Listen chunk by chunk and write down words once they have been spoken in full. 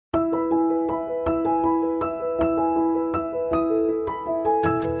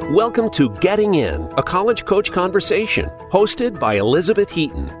Welcome to Getting In, a college coach conversation, hosted by Elizabeth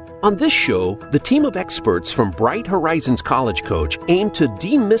Heaton. On this show, the team of experts from Bright Horizons College Coach aim to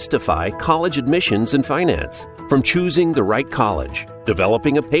demystify college admissions and finance. From choosing the right college,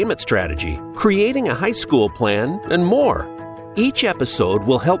 developing a payment strategy, creating a high school plan, and more. Each episode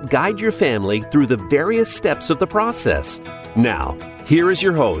will help guide your family through the various steps of the process. Now, here is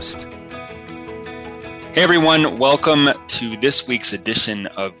your host. Hey everyone, welcome to this week's edition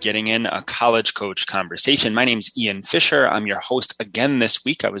of Getting In, a College Coach Conversation. My name's Ian Fisher. I'm your host again this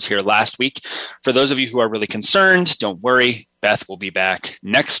week. I was here last week. For those of you who are really concerned, don't worry. Beth will be back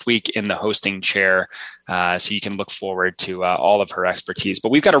next week in the hosting chair, so you can look forward to all of her expertise.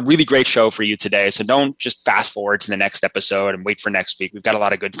 But we've got a really great show for you today, so don't just fast forward to the next episode and wait for next week. We've got a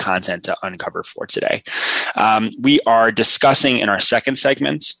lot of good content to uncover for today. We are discussing in our second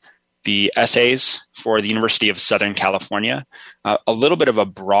segment the essays for the University of Southern California, a little bit of a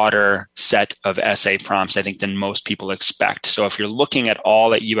broader set of essay prompts, I think, than most people expect. So if you're looking at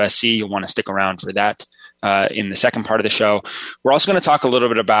all at USC, you'll want to stick around for that in the second part of the show. We're also going to talk a little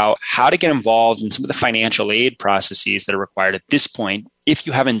bit about how to get involved in some of the financial aid processes that are required at this point if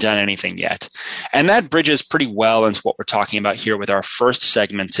you haven't done anything yet. And that bridges pretty well into what we're talking about here with our first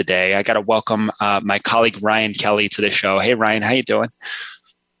segment today. I got to welcome my colleague Ryan Kelly to the show. Hey, Ryan, how you doing?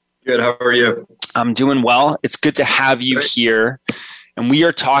 Good. How are you? I'm doing well. It's good to have you here. And we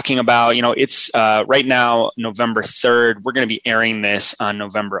are talking about, it's right now, November 3rd. We're going to be airing this on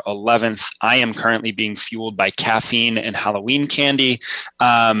November 11th. I am currently being fueled by caffeine and Halloween candy.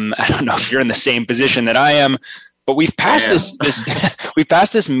 I don't know if you're in the same position that I am, but we've passed we've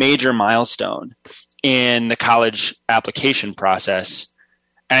passed this major milestone in the college application process.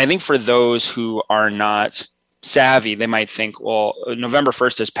 And I think for those who are not savvy, they might think, well, November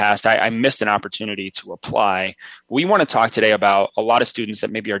 1st has passed. I missed an opportunity to apply. We want to talk today about a lot of students that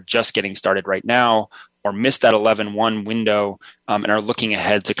maybe are just getting started right now or missed that 11-1 window and are looking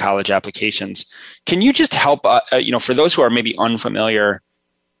ahead to college applications. Can you just help, for those who are maybe unfamiliar,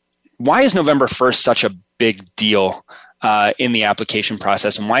 why is November 1st such a big deal in the application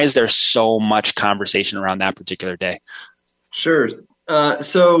process? And why is there so much conversation around that particular day? Sure.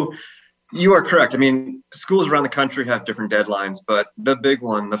 So you are correct. I mean, schools around the country have different deadlines, but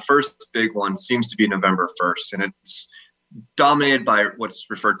the first big one seems to be November 1st, and it's dominated by what's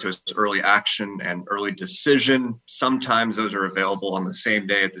referred to as early action and early decision. Sometimes those are available on the same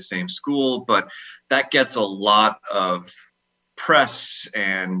day at the same school, but that gets a lot of press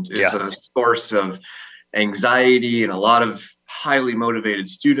and is a source of anxiety, and a lot of highly motivated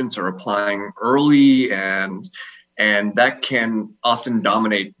students are applying early, and that can often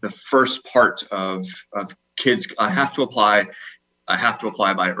dominate the first part of kids. I have to apply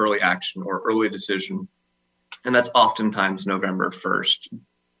by early action or early decision. And that's oftentimes November 1st.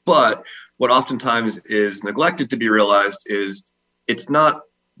 But what oftentimes is neglected to be realized is it's not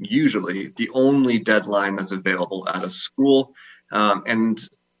usually the only deadline that's available at a school. And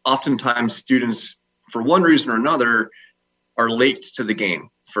oftentimes students, for one reason or another, are late to the game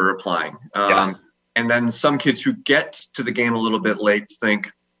for applying. And then some kids who get to the game a little bit late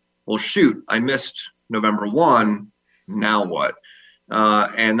think, well, shoot, I missed November 1. Now what?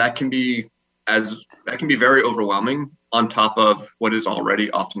 And that can be very overwhelming on top of what is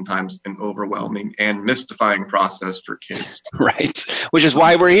already oftentimes an overwhelming and mystifying process for kids. Right. Which is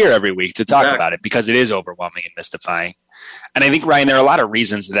why we're here every week to talk about it, because it is overwhelming and mystifying. And I think, Ryan, there are a lot of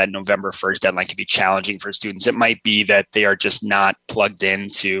reasons that November 1st deadline can be challenging for students. It might be that they are just not plugged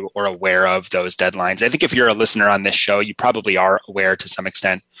into or aware of those deadlines. I think if you're a listener on this show, you probably are aware to some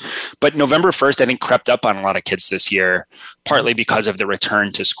extent. But November 1st, I think, crept up on a lot of kids this year, partly because of the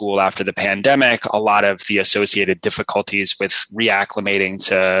return to school after the pandemic, a lot of the associated difficulties with reacclimating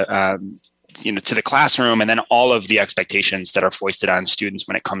to the classroom, and then all of the expectations that are foisted on students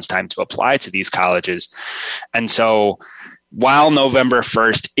when it comes time to apply to these colleges. And so while November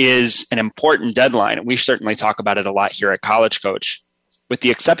 1st is an important deadline, and we certainly talk about it a lot here at College Coach, with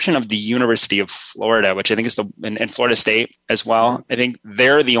the exception of the University of Florida, which I think is in Florida State as well, I think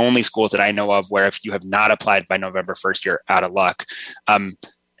they're the only schools that I know of where if you have not applied by November 1st, you're out of luck.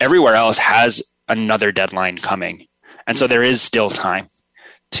 Everywhere else has another deadline coming. And so there is still time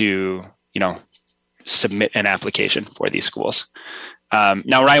to submit an application for these schools.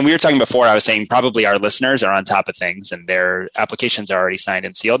 Now, Ryan, we were talking before, I was saying probably our listeners are on top of things and their applications are already signed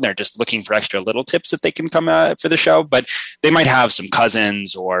and sealed. And they're just looking for extra little tips that they can come for the show, but they might have some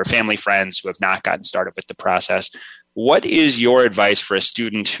cousins or family friends who have not gotten started with the process. What is your advice for a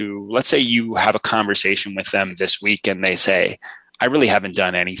student who, let's say you have a conversation with them this week and they say, I really haven't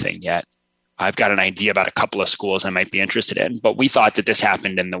done anything yet. I've got an idea about a couple of schools I might be interested in, but we thought that this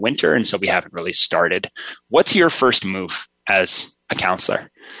happened in the winter, and so we haven't really started. What's your first move as a counselor?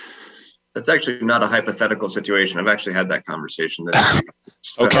 That's actually not a hypothetical situation. I've actually had that conversation this week.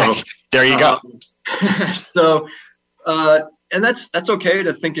 So, okay, there you go. And that's okay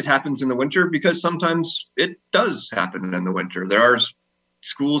to think it happens in the winter, because sometimes it does happen in the winter. There are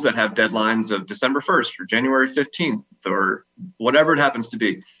schools that have deadlines of December 1st or January 15th or whatever it happens to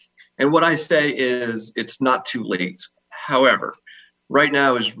be. And what I say is it's not too late. However, right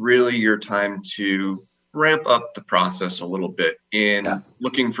now is really your time to ramp up the process a little bit in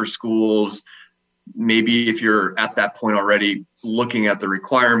looking for schools. Maybe if you're at that point already, looking at the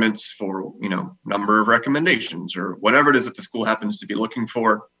requirements for, number of recommendations or whatever it is that the school happens to be looking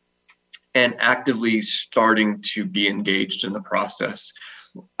for, and actively starting to be engaged in the process,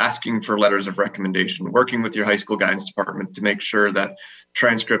 asking for letters of recommendation, working with your high school guidance department to make sure that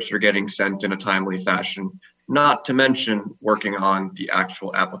transcripts are getting sent in a timely fashion, not to mention working on the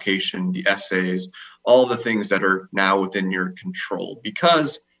actual application, the essays, all the things that are now within your control.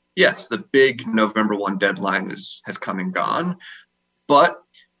 Because yes, the big November 1 deadline has come and gone, but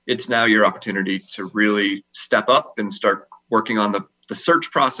it's now your opportunity to really step up and start working on the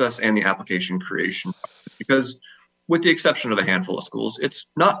search process and the application creation process. Because with the exception of a handful of schools, it's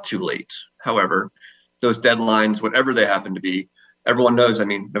not too late. However, those deadlines, whatever they happen to be, everyone knows,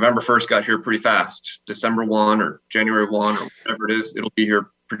 November 1st got here pretty fast. December 1 or January 1 or whatever it is, it'll be here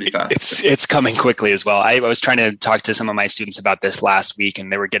pretty fast. It's coming quickly as well. I was trying to talk to some of my students about this last week,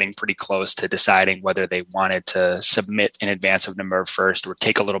 and they were getting pretty close to deciding whether they wanted to submit in advance of November 1st or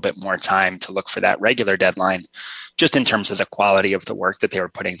take a little bit more time to look for that regular deadline, just in terms of the quality of the work that they were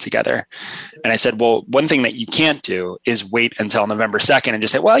putting together. And I said, well, one thing that you can't do is wait until November 2nd and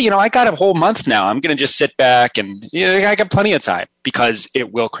just say, well, I got a whole month now. I'm going to just sit back and I got plenty of time, because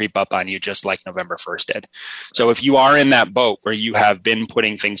it will creep up on you just like November 1st did. So if you are in that boat where you have been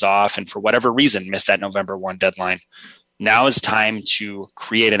putting things off and for whatever reason missed that November 1 deadline, now is time to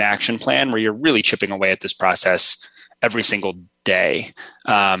create an action plan where you're really chipping away at this process every single day,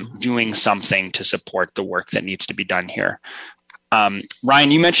 doing something to support the work that needs to be done here.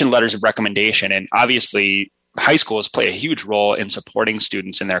 Ryan, you mentioned letters of recommendation, and obviously high schools play a huge role in supporting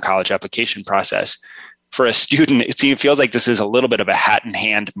students in their college application process. For a student, it feels like this is a little bit of a hat in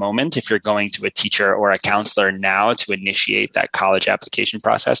hand moment if you're going to a teacher or a counselor now to initiate that college application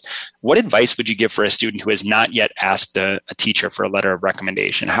process. What advice would you give for a student who has not yet asked a teacher for a letter of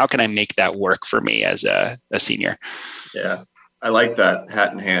recommendation? How can I make that work for me as a senior? Yeah, I like that,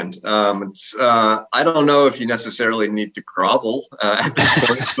 hat in hand. I don't know if you necessarily need to grovel at this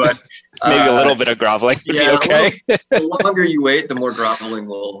point, but maybe a little bit of groveling would be okay. The longer you wait, the more groveling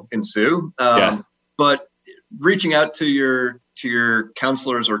will ensue. But reaching out to your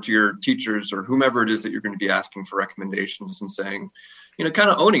counselors or to your teachers or whomever it is that you're going to be asking for recommendations and saying, kind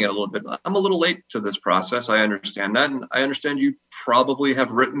of owning it a little bit. I'm a little late to this process. I understand that. And I understand you probably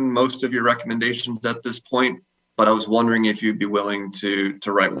have written most of your recommendations at this point, but I was wondering if you'd be willing to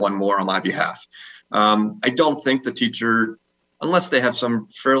write one more on my behalf. I don't think the teacher, unless they have some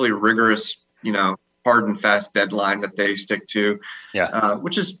fairly rigorous, hard and fast deadline that they stick to,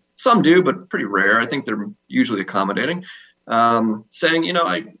 which is some do, but pretty rare. I think they're usually accommodating, saying,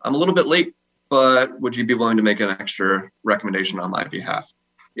 I'm a little bit late, but would you be willing to make an extra recommendation on my behalf?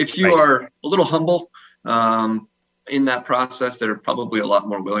 If you are a little humble in that process, they're probably a lot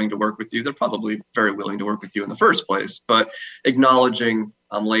more willing to work with you. They're probably very willing to work with you in the first place, but acknowledging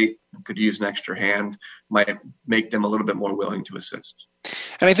I'm late, could use an extra hand, might make them a little bit more willing to assist.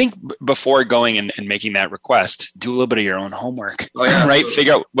 And I think before going and making that request, do a little bit of your own homework, right? Absolutely.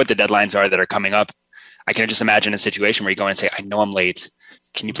 Figure out what the deadlines are that are coming up. I can just imagine a situation where you go in and say, I know I'm late.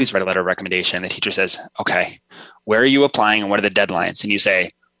 Can you please write a letter of recommendation? The teacher says, okay, where are you applying and what are the deadlines? And you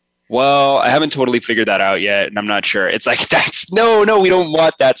say, well, I haven't totally figured that out yet, and I'm not sure. It's like, no, we don't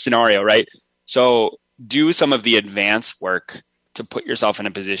want that scenario, right? So do some of the advanced work to put yourself in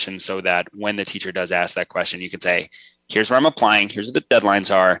a position so that when the teacher does ask that question, you can say, here's where I'm applying, here's what the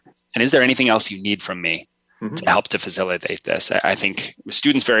deadlines are, and is there anything else you need from me to help to facilitate this? I think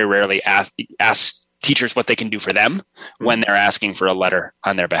students very rarely ask teachers what they can do for them when they're asking for a letter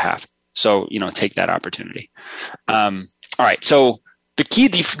on their behalf. So, take that opportunity. All right. So the key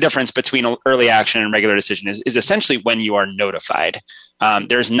difference between early action and regular decision is essentially when you are notified.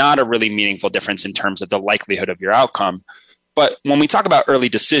 There's not a really meaningful difference in terms of the likelihood of your outcome. But when we talk about early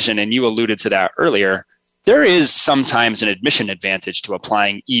decision, and you alluded to that earlier, there is sometimes an admission advantage to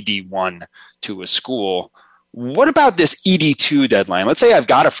applying ED1 to a school. What about this ED2 deadline? Let's say I've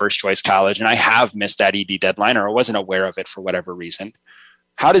got a first choice college and I have missed that ED deadline, or I wasn't aware of it for whatever reason.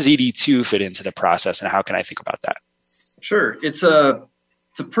 How does ED2 fit into the process, and how can I think about that? Sure. It's a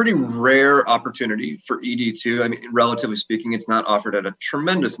pretty rare opportunity for ED2. I mean, relatively speaking, it's not offered at a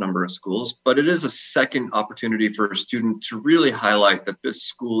tremendous number of schools, but it is a second opportunity for a student to really highlight that this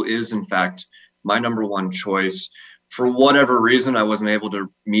school is, in fact, my number one choice. For whatever reason, I wasn't able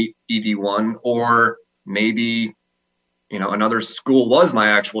to meet ED1, or maybe, another school was my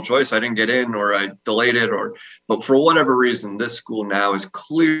actual choice. I didn't get in, or I delayed it, but for whatever reason, this school now is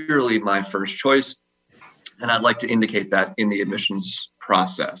clearly my first choice. And I'd like to indicate that in the admissions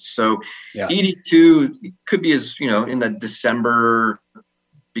process. So ED2 could be as, in the December,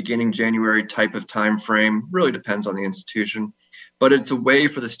 beginning January type of time frame, really depends on the institution. But it's a way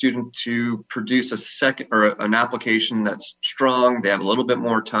for the student to produce a second or an application that's strong. They have a little bit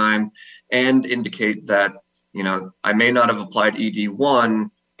more time, and indicate that, I may not have applied ED1,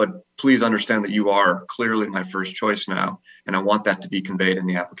 but please understand that you are clearly my first choice now. And I want that to be conveyed in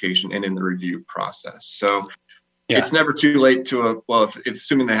the application and in the review process. So it's never too late if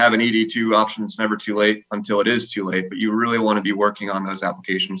assuming they have an ED2 option, it's never too late until it is too late. But you really want to be working on those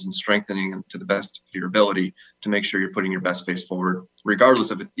applications and strengthening them to the best of your ability to make sure you're putting your best face forward,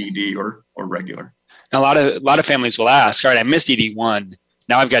 regardless if it's ED or regular. Now, a lot of families will ask, all right, I missed ED1,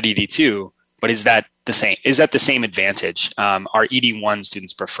 now I've got ED2, but is that the same? Is that the same advantage? Are ED1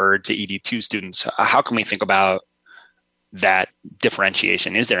 students preferred to ED2 students? How can we think about that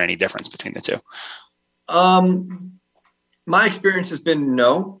differentiation? Is there any difference between the two? My experience has been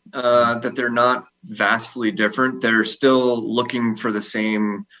no, that they're not vastly different. They're still looking for the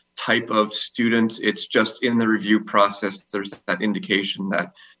same type of student. It's just in the review process, there's that indication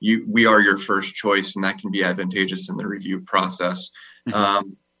that we are your first choice, and that can be advantageous in the review process.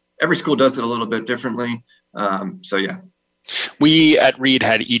 Every school does it a little bit differently. We at Reed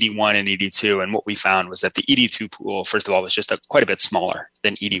had ED1 and ED2, and what we found was that the ED2 pool, first of all, was just quite a bit smaller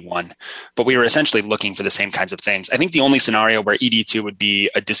than ED1, but we were essentially looking for the same kinds of things. I think the only scenario where ED2 would be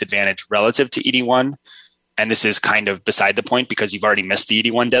a disadvantage relative to ED1, and this is kind of beside the point because you've already missed the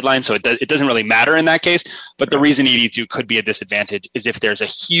ED1 deadline, so it doesn't really matter in that case, but the reason ED2 could be a disadvantage is if there's a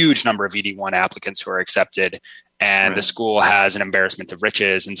huge number of ED1 applicants who are accepted, and the school has an embarrassment of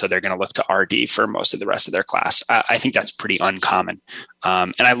riches, and so they're going to look to RD for most of the rest of their class. I think that's pretty uncommon.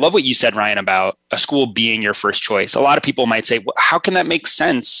 And I love what you said, Ryan, about a school being your first choice. A lot of people might say, well, how can that make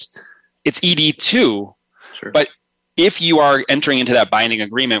sense? It's ED2. Sure. But if you are entering into that binding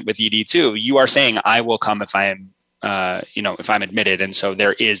agreement with ED2, you are saying, I will come if I'm admitted. And so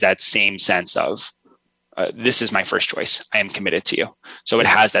there is that same sense of, this is my first choice. I am committed to you. So it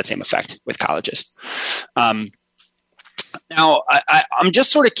has that same effect with colleges. Now, I'm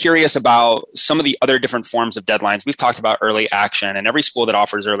just sort of curious about some of the other different forms of deadlines. We've talked about early action, and every school that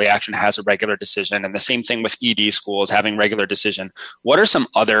offers early action has a regular decision, and the same thing with ED schools having regular decision. What are some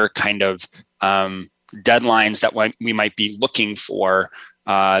other kind of deadlines that we might be looking for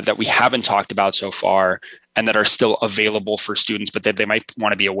that we haven't talked about so far and that are still available for students, but that they might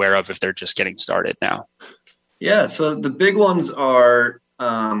want to be aware of if they're just getting started now? Yeah, so the big ones are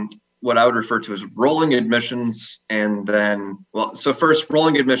what I would refer to as rolling admissions. And then, so first,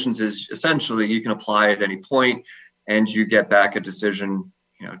 rolling admissions is essentially you can apply at any point and you get back a decision,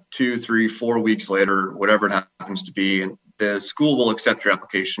 2, 3, 4 weeks later, whatever it happens to be. And the school will accept your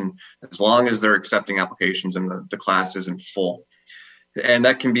application as long as they're accepting applications and the class isn't full. And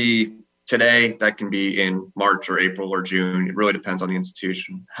that can be today, that can be in March or April or June. It really depends on the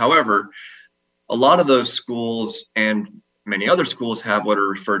institution. However, a lot of those schools and many other schools have what are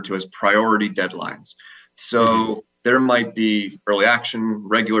referred to as priority deadlines. So there might be early action,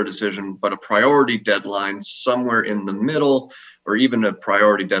 regular decision, but a priority deadline somewhere in the middle, or even a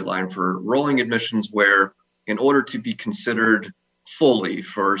priority deadline for rolling admissions, where in order to be considered fully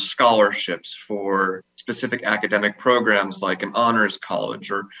for scholarships, for specific academic programs like an honors college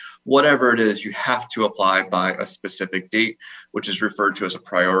or whatever it is, you have to apply by a specific date, which is referred to as a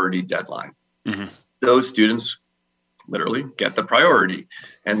priority deadline. Those students literally get the priority,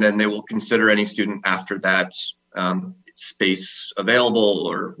 and then they will consider any student after that space available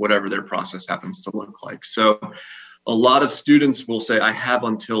or whatever their process happens to look like. So a lot of students will say, I have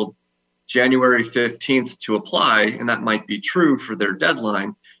until January 15th to apply, and that might be true for their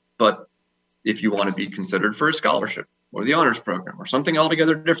deadline, but if you want to be considered for a scholarship or the honors program or something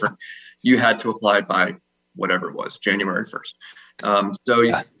altogether different, you had to apply by whatever it was, January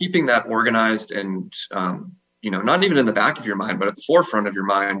 1st. Keeping that organized and, not even in the back of your mind, but at the forefront of your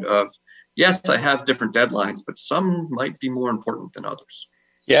mind of, yes, I have different deadlines, but some might be more important than others.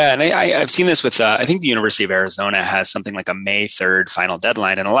 Yeah, and I've seen this with, I think the University of Arizona has something like a May 3rd final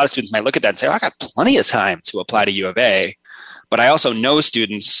deadline. And a lot of students might look at that and say, I got plenty of time to apply to U of A. But I also know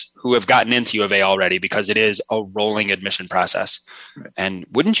students who have gotten into U of A already because it is a rolling admission process. Right. And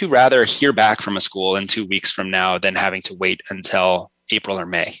wouldn't you rather hear back from a school in 2 weeks from now than having to wait until April or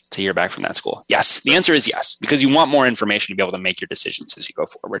May to hear back from that school? Yes. The answer is yes, because you want more information to be able to make your decisions as you go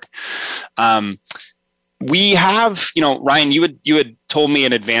forward. We have, Ryan, you had told me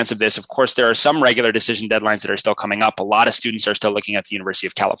in advance of this, of course, there are some regular decision deadlines that are still coming up. A lot of students are still looking at the University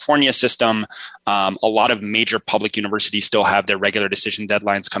of California system. A lot of major public universities still have their regular decision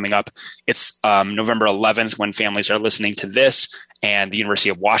deadlines coming up. It's November 11th when families are listening to this, and the University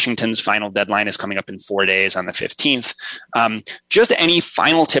of Washington's final deadline is coming up in 4 days on the 15th. Just any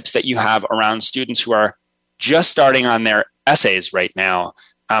final tips that you have around students who are just starting on their essays right now?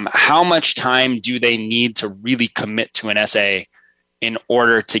 How much time do they need to really commit to an essay in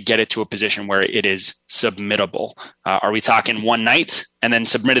order to get it to a position where it is submittable? Are we talking one night and then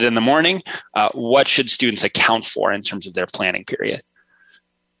submit it in the morning? What should students account for in terms of their planning period?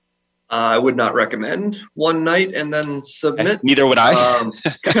 I would not recommend one night and then submit. Okay. Neither would I.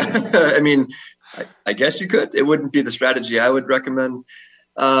 I mean, I guess you could. It wouldn't be the strategy I would recommend.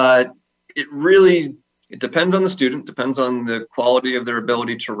 It depends on the student, depends on the quality of their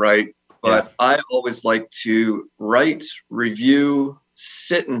ability to write. But I always like to write, review,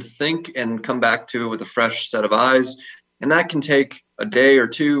 sit and think, and come back to it with a fresh set of eyes. And that can take a day or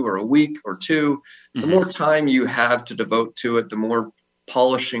two or a week or two. The more time you have to devote to it, the more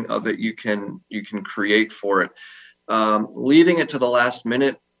polishing of it you can create for it. Leaving it to the last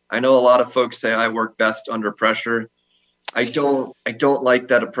minute. I know a lot of folks say I work best under pressure. I don't like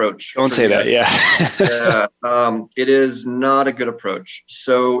that approach. Don't say that. Yeah. It is not a good approach.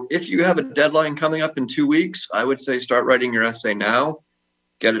 So if you have a deadline coming up in 2 weeks, I would say start writing your essay now,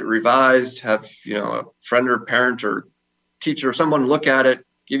 get it revised, have, a friend or parent or teacher or someone look at it,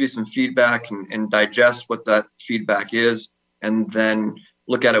 give you some feedback and digest what that feedback is, and then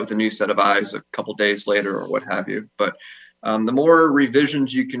look at it with a new set of eyes a couple days later or what have you. But the more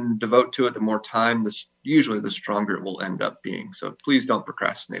revisions you can devote to it, the more time, usually the stronger it will end up being. So please don't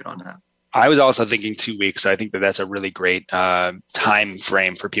procrastinate on that. I was also thinking 2 weeks. I think that's a really great time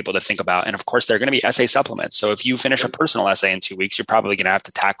frame for people to think about. And of course, there are going to be essay supplements. So if you finish a personal essay in 2 weeks, you're probably going to have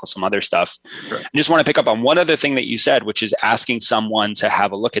to tackle some other stuff. Sure. I just want to pick up on one other thing that you said, which is asking someone to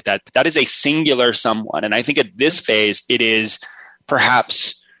have a look at that. But that is a singular someone. And I think at this phase, it is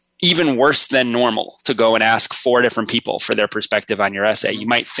perhaps even worse than normal to go and ask 4 different people for their perspective on your essay. You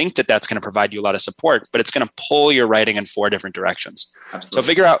might think that that's going to provide you a lot of support, but it's going to pull your writing in 4 different directions. Absolutely. So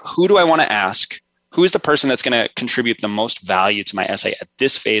figure out, who do I want to ask? Who is the person that's going to contribute the most value to my essay at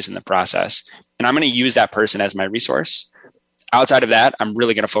this phase in the process? And I'm going to use that person as my resource. Outside of that, I'm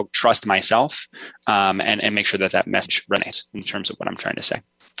really going to trust myself and make sure that message resonates in terms of what I'm trying to say.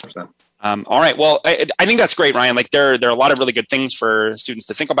 100%. All right. Well, I think that's great, Ryan. Like there are a lot of really good things for students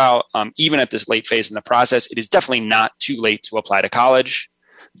to think about, even at this late phase in the process. It is definitely not too late to apply to college,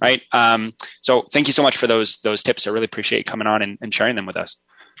 right? So thank you so much for those tips. I really appreciate you coming on and sharing them with us.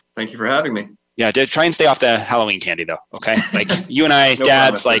 Thank you for having me. Yeah, try and stay off the Halloween candy though. Okay, like you and I, no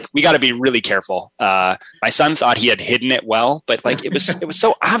dads, promises. We got to be really careful. My son thought he had hidden it well, but it was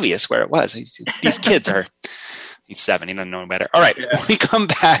so obvious where it was. These kids are. He's 7. He doesn't know better. All right. Yeah. When we come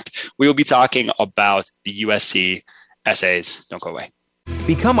back, we will be talking about the USC essays. Don't go away.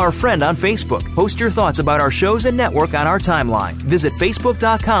 Become our friend on Facebook. Post your thoughts about our shows and network on our timeline. Visit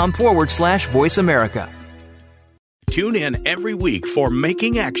Facebook.com/Voice America. Tune in every week for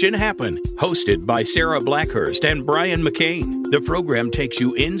Making Action Happen, hosted by Sarah Blackhurst and Brian McCain. The program takes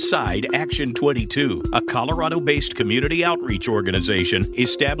you inside Action 22, a Colorado-based community outreach organization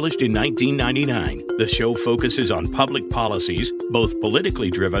established in 1999. The show focuses on public policies, both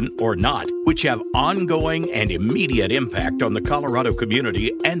politically driven or not, which have ongoing and immediate impact on the Colorado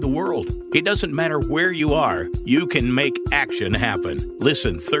community and the world. It doesn't matter where you are, you can make action happen.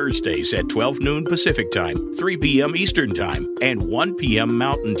 Listen Thursdays at 12 noon Pacific Time, 3 p.m. Eastern Time, and 1 p.m.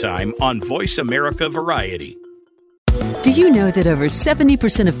 Mountain Time on Voice America Variety. Do you know that over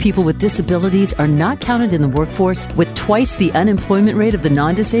 70% of people with disabilities are not counted in the workforce, with twice the unemployment rate of the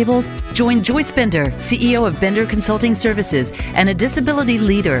non-disabled? Join Joyce Bender, CEO of Bender Consulting Services and a disability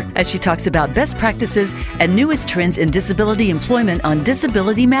leader, as she talks about best practices and newest trends in disability employment on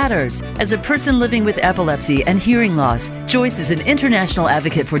Disability Matters. As a person living with epilepsy and hearing loss, Joyce is an international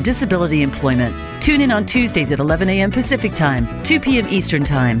advocate for disability employment. Tune in on Tuesdays at 11 a.m. Pacific Time, 2 p.m. Eastern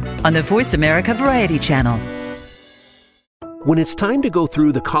Time on the Voice America Variety Channel. When it's time to go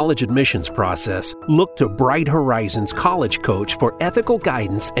through the college admissions process, look to Bright Horizons College Coach for ethical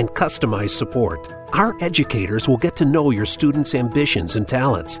guidance and customized support. Our educators will get to know your students' ambitions and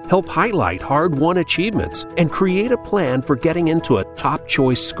talents, help highlight hard-won achievements, and create a plan for getting into a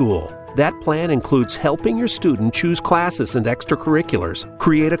top-choice school. That plan includes helping your student choose classes and extracurriculars,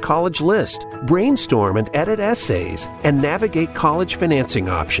 create a college list, brainstorm and edit essays, and navigate college financing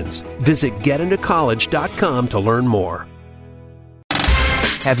options. Visit getintocollege.com to learn more.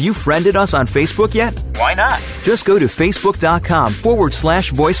 Have you friended us on Facebook yet? Why not? Just go to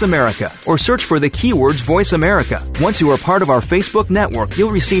facebook.com/Voice America or search for the keywords Voice America. Once you are part of our Facebook network,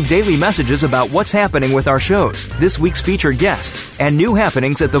 you'll receive daily messages about what's happening with our shows, this week's featured guests, and new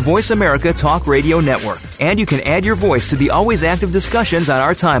happenings at the Voice America Talk Radio Network. And you can add your voice to the always active discussions on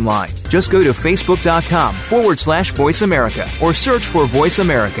our timeline. Just go to facebook.com/Voice America or search for Voice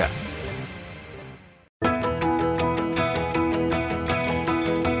America.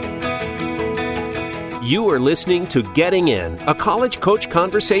 You are listening to Getting In, a college coach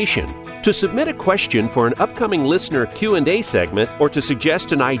conversation. To submit a question for an upcoming listener Q&A segment or to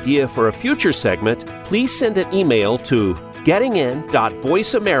suggest an idea for a future segment, please send an email to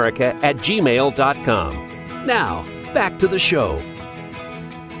gettingin.voiceamerica@gmail.com. Now, back to the show.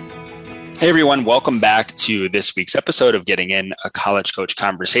 Hey everyone, welcome back to this week's episode of Getting In, a College Coach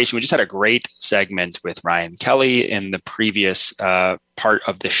Conversation. We just had a great segment with Ryan Kelly in the previous part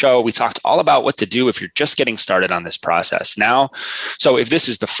of the show. We talked all about what to do if you're just getting started on this process now. So if this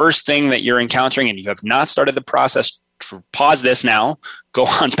is the first thing that you're encountering and you have not started the process, pause this now, go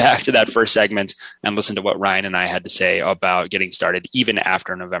on back to that first segment and listen to what Ryan and I had to say about getting started even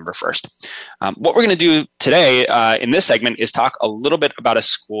after November 1st. What we're going to do today in this segment is talk a little bit about a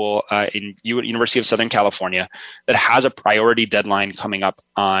school in University of Southern California that has a priority deadline coming up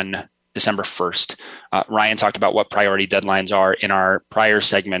on December 1st. Ryan talked about what priority deadlines are in our prior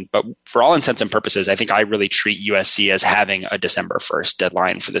segment, but for all intents and purposes, I think I really treat USC as having a December 1st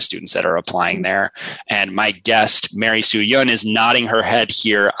deadline for the students that are applying there. And my guest, Mary Sue Yun, is nodding her head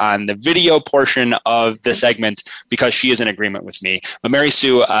here on the video portion of the segment because she is in agreement with me. But Mary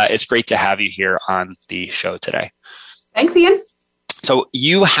Sue, it's great to have you here on the show today. Thanks, Ian. So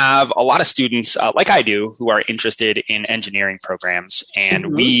you have a lot of students, like I do, who are interested in engineering programs,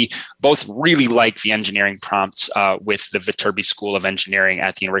 and we both really like the engineering prompts with the Viterbi School of Engineering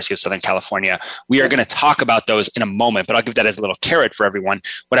at the University of Southern California. We are going to talk about those in a moment, but I'll give that as a little carrot for everyone.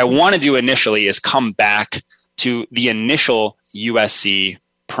 What I want to do initially is come back to the initial USC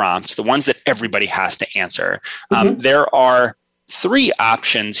prompts, the ones that everybody has to answer. There are 3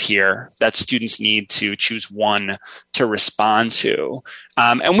 options here that students need to choose one to respond to.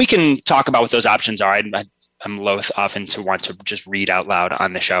 And we can talk about what those options are. I'm loath often to want to just read out loud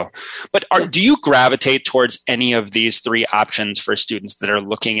on the show. But do you gravitate towards any of these 3 options for students that are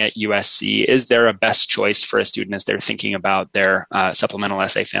looking at USC? Is there a best choice for a student as they're thinking about their supplemental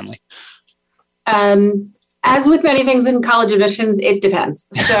essay family? As with many things in college admissions, it depends.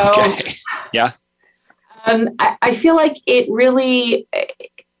 So, okay. Yeah. I feel like it really,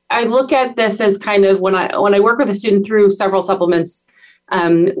 I look at this as kind of when I work with a student through several supplements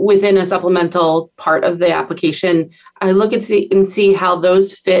within a supplemental part of the application, I look and see how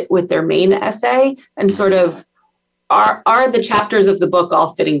those fit with their main essay and sort of are the chapters of the book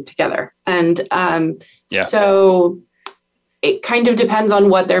all fitting together. And so it kind of depends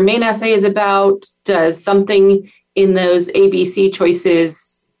on what their main essay is about. Does something in those ABC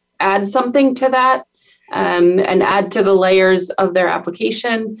choices add something to that? And add to the layers of their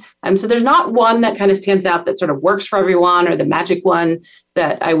application. So there's not one that kind of stands out that sort of works for everyone or the magic one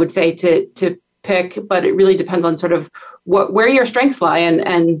that I would say to pick, but it really depends on sort of where your strengths lie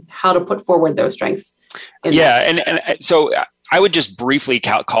and how to put forward those strengths. And so I would just briefly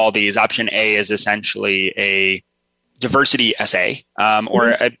call these. Option A is essentially a diversity essay,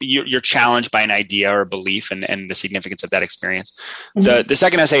 or you're challenged by an idea or belief and the significance of that experience. The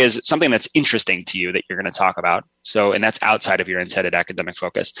second essay is something that's interesting to you that you're going to talk about. So, and that's outside of your intended academic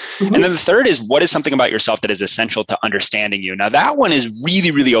focus. And then the third is, what is something about yourself that is essential to understanding you? Now, that one is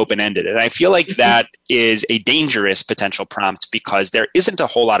really, really open-ended. And I feel like that is a dangerous potential prompt because there isn't a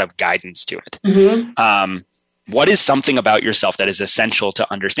whole lot of guidance to it. What is something about yourself that is essential to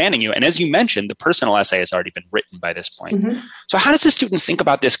understanding you? And as you mentioned, the personal essay has already been written by this point. So how does a student think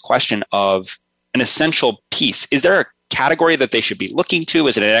about this question of an essential piece? Is there a category that they should be looking to?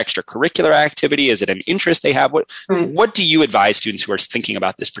 Is it an extracurricular activity? Is it an interest they have? What do you advise students who are thinking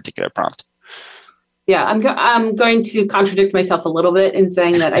about this particular prompt? Yeah, I'm going to contradict myself a little bit in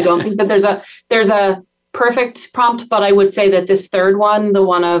saying that I don't think that there's a perfect prompt, but I would say that this third one, the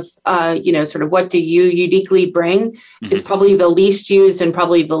one of, sort of what do you uniquely bring, is probably the least used and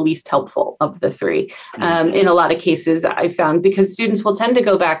probably the least helpful of the three. In a lot of cases, I found, because students will tend to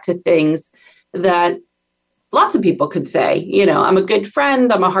go back to things that lots of people could say, I'm a good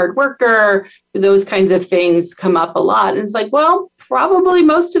friend, I'm a hard worker, those kinds of things come up a lot. And it's like, well, probably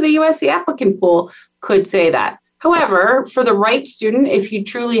most of the USC applicant pool could say that. However, for the right student, if you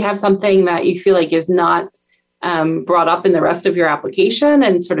truly have something that you feel like is not brought up in the rest of your application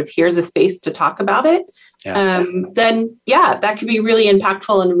and sort of here's a space to talk about it, then that could be really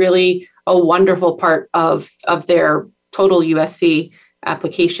impactful and really a wonderful part of their total USC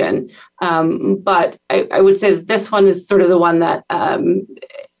application. But I would say that this one is sort of the one that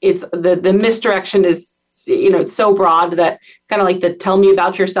it's the misdirection is, it's so broad that it's kind of like the tell me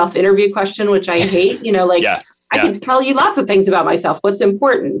about yourself interview question, which I hate, I can tell you lots of things about myself. What's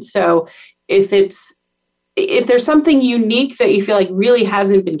important? So if there's something unique that you feel like really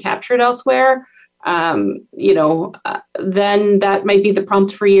hasn't been captured elsewhere, then that might be the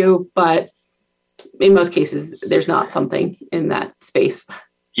prompt for you. But in most cases, there's not something in that space.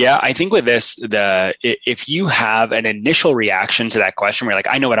 Yeah, I think with this, if you have an initial reaction to that question where you're like,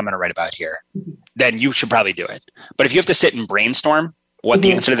 I know what I'm going to write about here, then you should probably do it. But if you have to sit and brainstorm what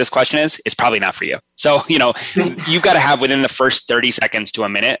the answer to this question is, it's probably not for you. So, you've got to have within the first 30 seconds to a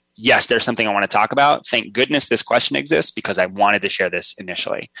minute, yes, there's something I want to talk about. Thank goodness this question exists because I wanted to share this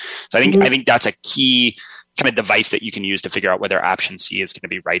initially. So I think that's a key kind of device that you can use to figure out whether option C is going to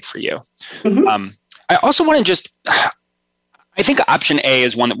be right for you. I also want to I think option A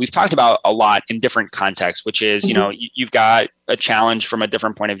is one that we've talked about a lot in different contexts, which is, you've got a challenge from a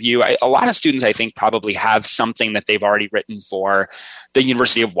different point of view. A lot of students, I think, probably have something that they've already written for the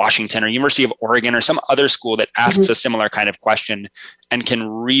University of Washington or University of Oregon or some other school that asks a similar kind of question and can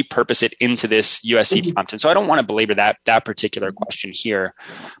repurpose it into this USC prompt. And so I don't want to belabor that particular question here,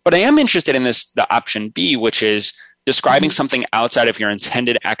 but I am interested in the option B, which is describing something outside of your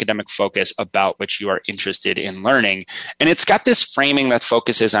intended academic focus about which you are interested in learning. And it's got this framing that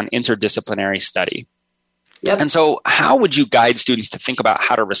focuses on interdisciplinary study. Yep. And so how would you guide students to think about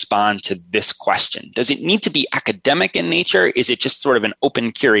how to respond to this question? Does it need to be academic in nature? Is it just sort of an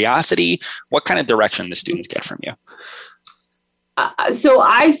open curiosity? What kind of direction do students get from you? So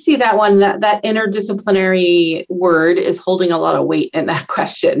I see that one, that interdisciplinary word is holding a lot of weight in that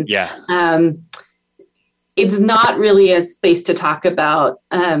question. Yeah. It's not really a space to talk about,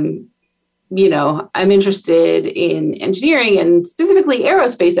 I'm interested in engineering and specifically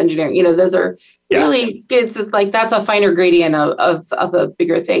aerospace engineering. Those are really, it's like that's a finer gradient of a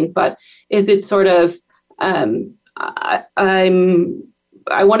bigger thing. But if it's sort of, I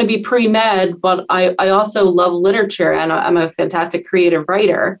want to be pre-med, but I also love literature and I'm a fantastic creative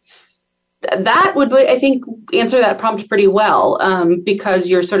writer. That would, I think, answer that prompt pretty well because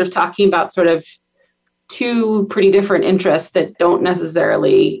you're sort of talking about sort of two pretty different interests that don't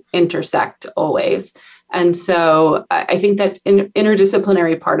necessarily intersect always. And so I think that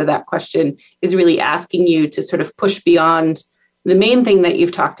interdisciplinary part of that question is really asking you to sort of push beyond the main thing that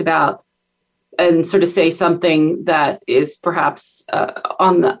you've talked about and sort of say something that is perhaps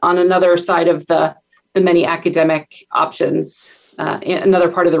on another side of the many academic options, another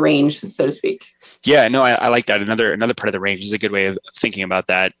part of the range, so to speak. Yeah, no, I like that. Another part of the range is a good way of thinking about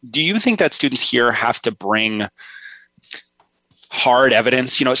that. Do you think that students here have to bring hard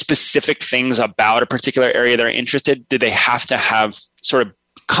evidence, specific things about a particular area they're interested? Do they have to have sort of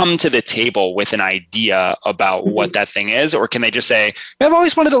come to the table with an idea about what that thing is? Or can they just say, I've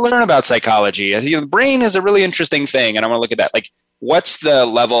always wanted to learn about psychology. The brain is a really interesting thing, and I want to look at that. Like, what's the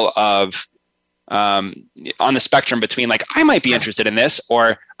level of on the spectrum between like, I might be interested in this,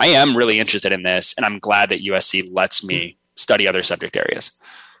 or I am really interested in this, and I'm glad that USC lets me study other subject areas?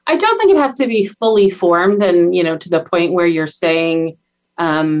 I don't think it has to be fully formed and, to the point where you're saying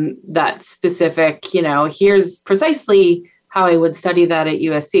that specific, here's precisely how I would study that at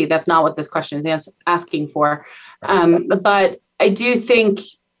USC. That's not what this question is asking for. But I do think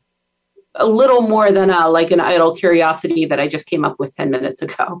a little more than an idle curiosity that I just came up with 10 minutes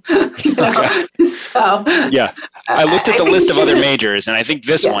ago. Okay. So yeah, I looked at the list of other majors, and I think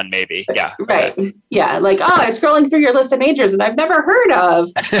this one maybe. Yeah. Right. Okay. Yeah. Like, I was scrolling through your list of majors and I've never heard of.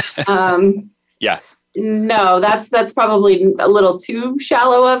 Yeah. No, that's probably a little too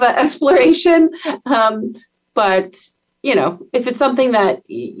shallow of an exploration. But if it's something that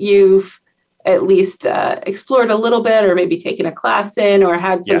you've at least explored a little bit, or maybe taken a class in, or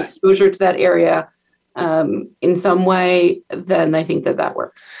had some exposure to that area, in some way, then I think that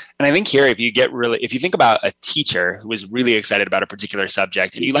works. And I think here, if you think about a teacher who is really excited about a particular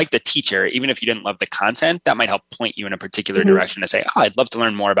subject and you like the teacher, even if you didn't love the content, that might help point you in a particular direction to say, oh, I'd love to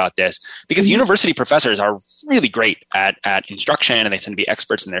learn more about this, because university professors are really great at instruction and they tend to be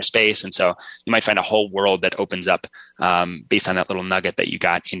experts in their space. And so you might find a whole world that opens up based on that little nugget that you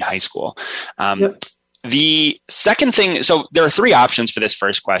got in high school. The second thing, so there are three options for this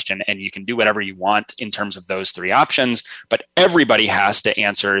first question, and you can do whatever you want in terms of those three options, but everybody has to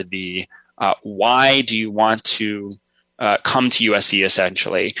answer the why do you want to come to USC,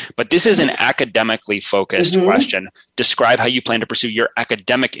 essentially. But this is an academically focused question. Describe how you plan to pursue your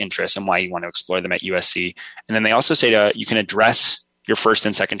academic interests and why you want to explore them at USC. And then they also say you can address your first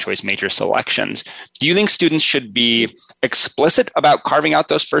and second choice major selections. Do you think students should be explicit about carving out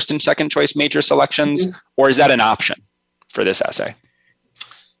those first and second choice major selections, or is that an option for this essay?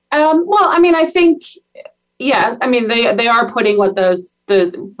 Well, I mean, I think, they are putting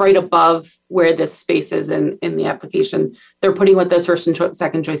the right above where this space is in the application. They're putting what those first and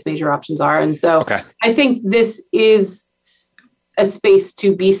second choice major options are. And so I think this is a space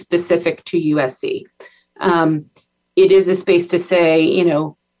to be specific to USC. It is a space to say,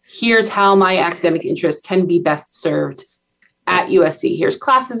 here's how my academic interests can be best served at USC. Here's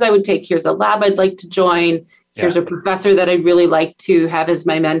classes I would take. Here's a lab I'd like to join. Here's a professor that I'd really like to have as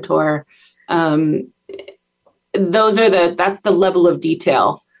my mentor. That's the level of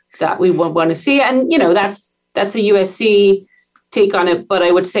detail that we would want to see. And, that's a USC take on it. But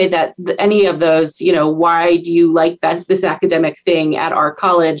I would say that any of those, why do you like this academic thing at our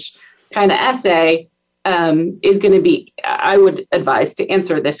college kind of essay, is going to be, I would advise to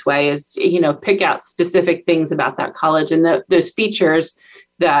answer this way is, pick out specific things about that college and those features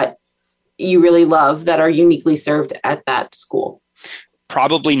that you really love that are uniquely served at that school.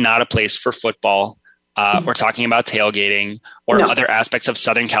 Probably not a place for football. We're talking about tailgating or other aspects of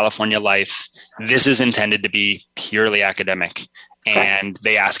Southern California life. This is intended to be purely academic, and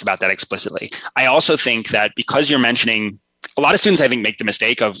they ask about that explicitly. I also think that because you're mentioning, a lot of students, I think, make the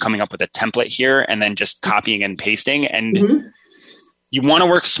mistake of coming up with a template here and then just copying and pasting. And you want to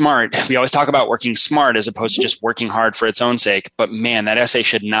work smart. We always talk about working smart as opposed to just working hard for its own sake. But man, that essay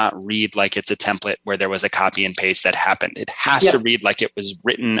should not read like it's a template where there was a copy and paste that happened. It has to read like it was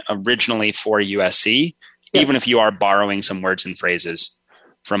written originally for USC, even if you are borrowing some words and phrases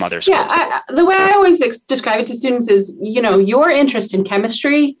from other schools. The way I always describe it to students is, your interest in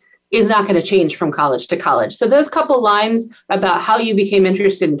chemistry is not going to change from college to college. So those couple lines about how you became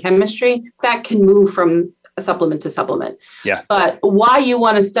interested in chemistry, that can move from a supplement to supplement. Yeah. But why you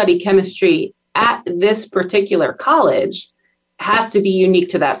want to study chemistry at this particular college has to be unique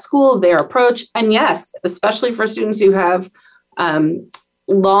to that school, their approach. And yes, especially for students who have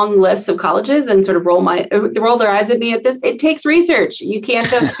long lists of colleges and sort of roll their eyes at me at this, it takes research. You can't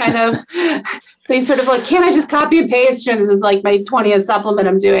just kind of, they sort of like, can't I just copy and paste? This is like my 20th supplement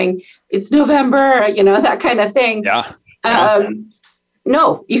I'm doing. It's November, that kind of thing.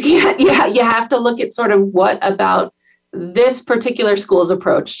 No, you can't. You have to look at sort of what about this particular school's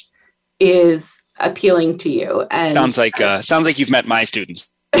approach is appealing to you. And sounds like you've met my students.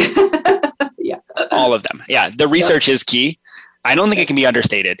 All of them. The research is key. I don't think it can be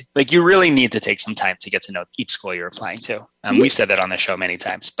understated. Like, you really need to take some time to get to know each school you're applying to. We've said that on the show many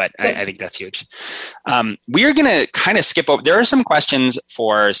times, but I think that's huge. We are going to kind of skip over. There are some questions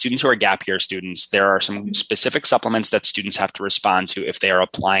for students who are gap year students. There are some specific supplements that students have to respond to if they are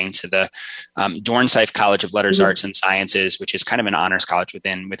applying to the Dornsife College of Letters, Arts, and Sciences, which is kind of an honors college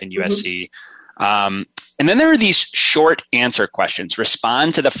within USC. And then there are these short answer questions.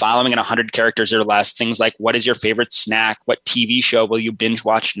 Respond to the following in 100 characters or less. Things like, what is your favorite snack? What TV show will you binge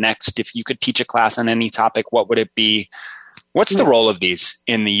watch next? If you could teach a class on any topic, what would it be? What's the role of these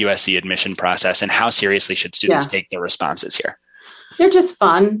in the USC admission process, and how seriously should students take their responses here? They're just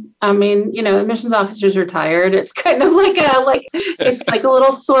fun. I mean, admissions officers are tired. It's kind of like it's like a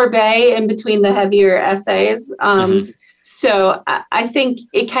little sorbet in between the heavier essays. So I think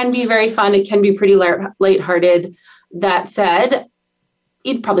it can be very fun. It can be pretty lighthearted. That said,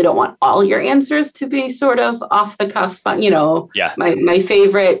 you probably don't want all your answers to be sort of off the cuff fun. My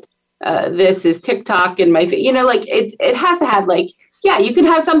favorite, this is TikTok, and it has to have you can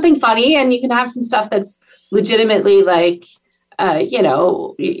have something funny, and you can have some stuff that's legitimately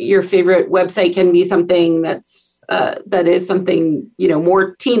your favorite website can be something that is something,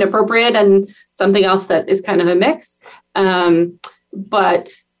 more teen appropriate, and something else that is kind of a mix.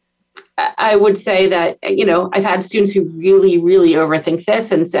 But I would say that, I've had students who really, really overthink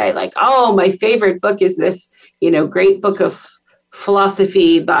this and say oh, my favorite book is this, great book of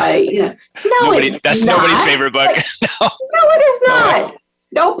philosophy by, that's nobody's favorite book. No, it is not.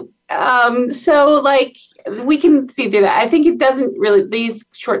 Nope. So like we can see through that. I think it doesn't really, these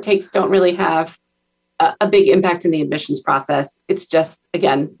short takes don't really have a big impact in the admissions process. It's just,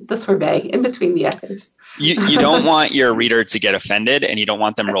 again, the sorbet in between the essays. You don't want your reader to get offended, and you don't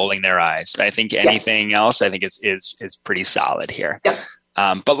want them rolling their eyes. I think anything else, I think is pretty solid here. Yep.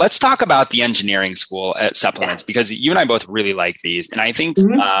 But let's talk about the engineering school supplements, because you and I both really like these. And I think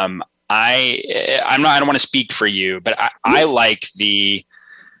I don't want to speak for you, but I like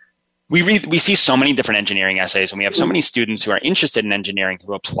we see so many different engineering essays, and we have so many students who are interested in engineering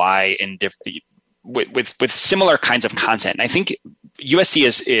who apply in with similar kinds of content. And I think USC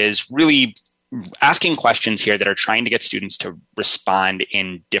is really asking questions here that are trying to get students to respond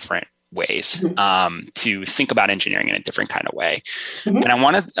in different ways, to think about engineering in a different kind of way. And I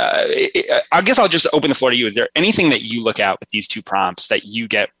want to, I guess I'll just open the floor to you. Is there anything that you look at with these two prompts that you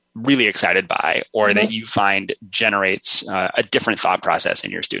get really excited by, or that you find generates a different thought process in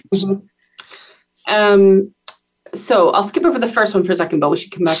your students? So I'll skip over the first one for a second, but we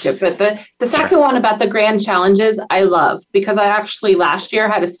should come back to it. But the second one about the grand challenges, I love, because I actually last year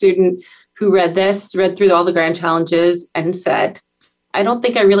had a student who read through all the grand challenges and said, I don't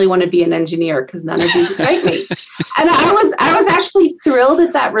think I really want to be an engineer because none of these excite me. And I was actually thrilled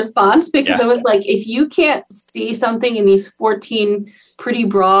at that response, because I was like, if you can't see something in these 14 pretty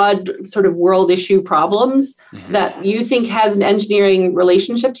broad sort of world issue problems that you think has an engineering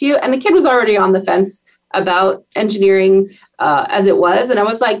relationship to you, and the kid was already on the fence about engineering as it was. And I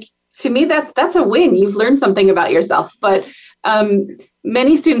was like, to me, that's a win. You've learned something about yourself. But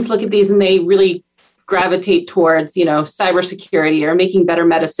many students look at these and they really gravitate towards, cybersecurity or making better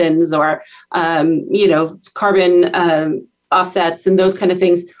medicines or, carbon offsets and those kind of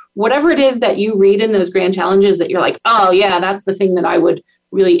things. Whatever it is that you read in those grand challenges that you're like, oh yeah, that's the thing that I would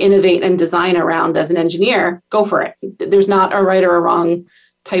really innovate and design around as an engineer, go for it. There's not a right or a wrong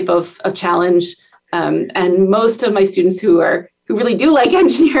type of challenge. And most of my students who really do like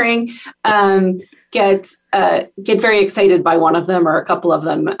engineering get very excited by one of them or a couple of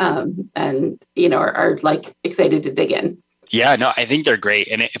them, and are like excited to dig in. Yeah, no, I think they're great.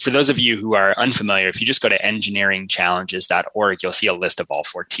 And for those of you who are unfamiliar, if you just go to engineeringchallenges.org, you'll see a list of all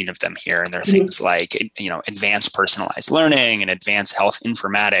 14 of them here. And there are things like, advanced personalized learning and advanced health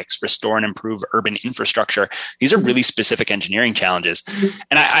informatics, restore and improve urban infrastructure. These are really specific engineering challenges.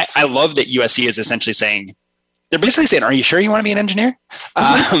 And I love that USC is essentially saying, they're basically saying, are you sure you want to be an engineer?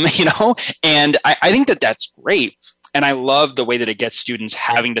 And I think that that's great. And I love the way that it gets students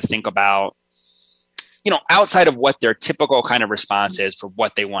having to think about, outside of what their typical kind of response is for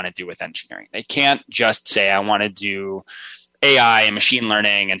what they want to do with engineering. They can't just say, I want to do AI and machine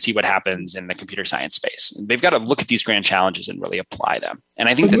learning and see what happens in the computer science space. They've got to look at these grand challenges and really apply them. And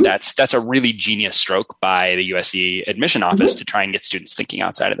I think that that's a really genius stroke by the USC admission office to try and get students thinking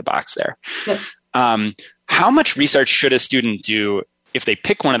outside of the box there. Yep. How much research should a student do if they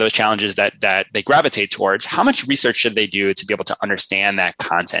pick one of those challenges that they gravitate towards? How much research should they do to be able to understand that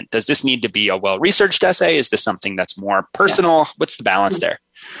content? Does this need to be a well-researched essay? Is this something that's more personal? Yeah. What's the balance there?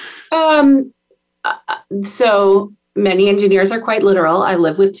 So many engineers are quite literal. I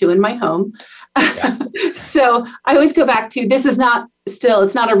live with 2 in my home. Yeah. So I always go back to, it's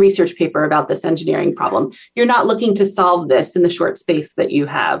not a research paper about this engineering problem. You're not looking to solve this in the short space that you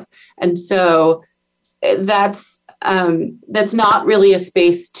have. And so that's not really a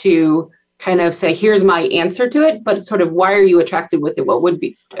space to kind of say, here's my answer to it, but it's sort of, why are you attracted with it? What would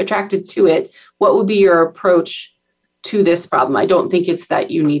be attracted to it? What would be your approach to this problem? I don't think it's that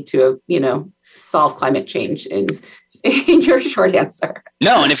you need to, solve climate change in your short answer.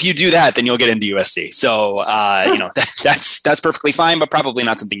 No, and if you do that, then you'll get into USC. So, that's perfectly fine, but probably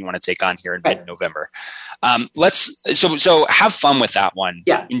not something you want to take on here in mid-November. So have fun with that one.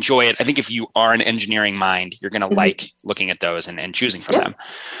 Yeah. Enjoy it. I think if you are an engineering mind, you're going to like looking at those and choosing from them.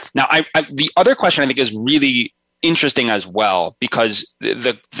 Now, the other question I think is really interesting as well, because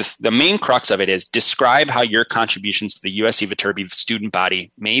the main crux of it is describe how your contributions to the USC Viterbi student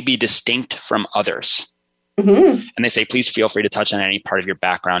body may be distinct from others. And they say, please feel free to touch on any part of your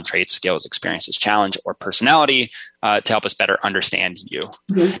background, traits, skills, experiences, challenge, or personality to help us better understand you.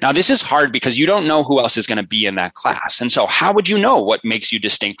 Now, this is hard because you don't know who else is going to be in that class. And so how would you know what makes you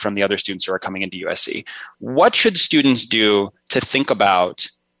distinct from the other students who are coming into USC? What should students do to think about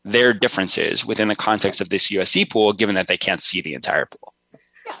their differences within the context of this USC pool, given that they can't see the entire pool?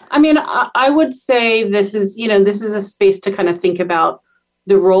 I mean, I would say this is a space to kind of think about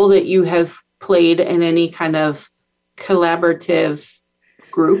the role that you have played in any kind of collaborative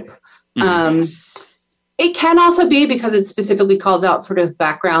group. It can also be, because it specifically calls out sort of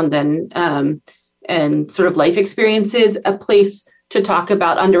background and sort of life experiences, a place to talk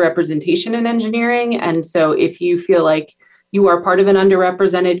about underrepresentation in engineering. And so if you feel like you are part of an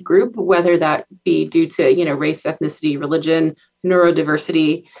underrepresented group, whether that be due to, race, ethnicity, religion,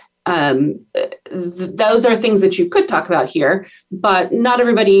 neurodiversity, those are things that you could talk about here, but not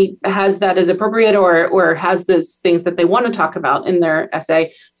everybody has that as appropriate or has those things that they want to talk about in their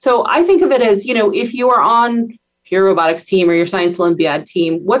essay. So I think of it as, if you are on your robotics team or your science Olympiad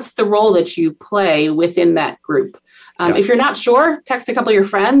team, what's the role that you play within that group? If you're not sure, text a couple of your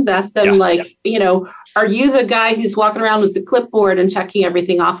friends, ask them are you the guy who's walking around with the clipboard and checking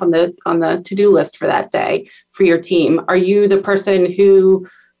everything off on the to-do list for that day for your team? Are you the person who,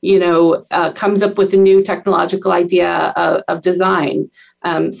 comes up with a new technological idea of design?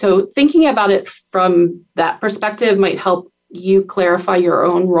 So thinking about it from that perspective might help you clarify your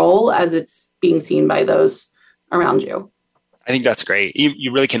own role as it's being seen by those around you. I think that's great.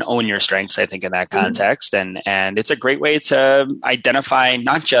 You really can own your strengths, I think, in that context. And it's a great way to identify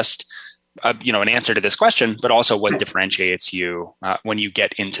not just, an answer to this question, but also what differentiates you when you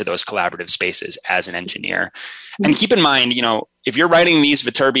get into those collaborative spaces as an engineer. And keep in mind, if you're writing these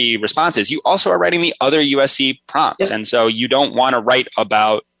Viterbi responses, you also are writing the other USC prompts. And so you don't want to write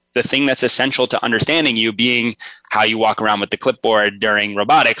about the thing that's essential to understanding you being how you walk around with the clipboard during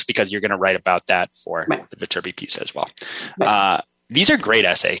robotics, because you're going to write about that for the Viterbi piece as well. These are great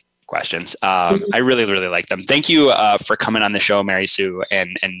essay questions. I really, really like them. Thank you for coming on the show, Mary Sue,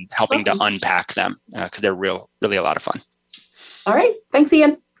 and helping to unpack them, because they're really a lot of fun. All right. Thanks,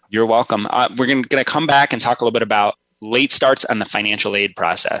 Ian. You're welcome. We're going to come back and talk a little bit about late starts and the financial aid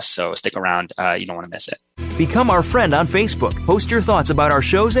process. So stick around. You don't want to miss it. Become our friend on Facebook. Post your thoughts about our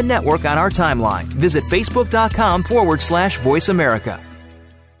shows and network on our timeline. Visit facebook.com/Voice America.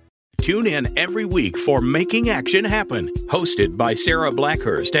 Tune in every week for Making Action Happen, hosted by Sarah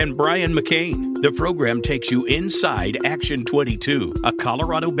Blackhurst and Brian McCain. The program takes you inside Action 22, a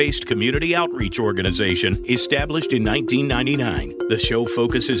Colorado-based community outreach organization established in 1999. The show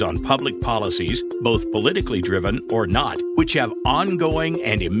focuses on public policies, both politically driven or not, which have ongoing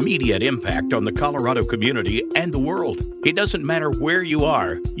and immediate impact on the Colorado community and the world. It doesn't matter where you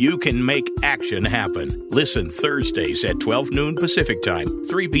are, you can make action happen. Listen Thursdays at 12 noon Pacific Time,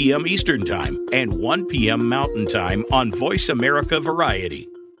 3 p.m. Eastern Time, and 1 p.m. Mountain Time on Voice America Variety.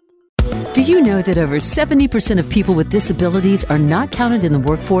 Do you know that over 70% of people with disabilities are not counted in the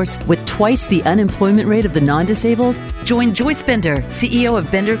workforce, with twice the unemployment rate of the non-disabled? Join Joyce Bender, CEO of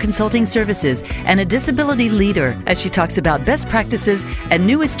Bender Consulting Services and a disability leader, as she talks about best practices and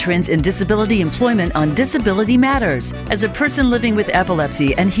newest trends in disability employment on Disability Matters. As a person living with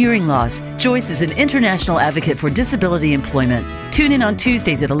epilepsy and hearing loss, Joyce is an international advocate for disability employment. Tune in on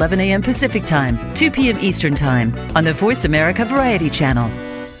Tuesdays at 11 a.m. Pacific Time, 2 p.m. Eastern Time on the Voice America Variety Channel.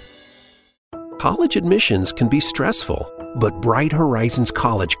 College admissions can be stressful, but Bright Horizons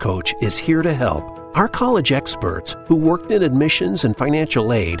College Coach is here to help. Our college experts, who worked in admissions and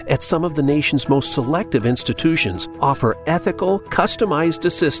financial aid at some of the nation's most selective institutions, offer ethical, customized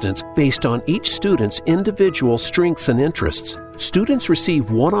assistance based on each student's individual strengths and interests. Students receive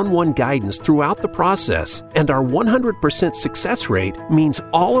one-on-one guidance throughout the process, and our 100% success rate means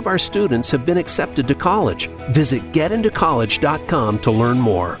all of our students have been accepted to college. Visit getintocollege.com to learn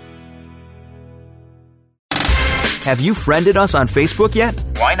more. Have you friended us on Facebook yet?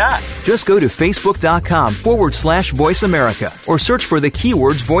 Why not? Just go to facebook.com/Voice America or search for the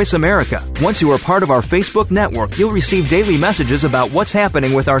keywords Voice America. Once you are part of our Facebook network, you'll receive daily messages about what's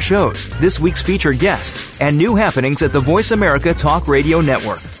happening with our shows, this week's featured guests, and new happenings at the Voice America Talk Radio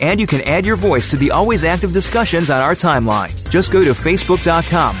Network. And you can add your voice to the always active discussions on our timeline. Just go to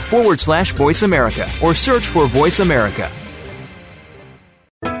facebook.com/Voice America or search for Voice America.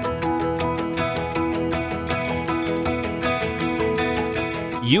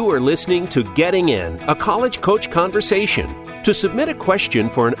 You are listening to Getting In, a college coach conversation. To submit a question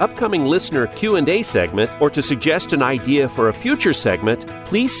for an upcoming listener Q&A segment or to suggest an idea for a future segment,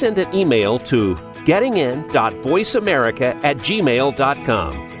 please send an email to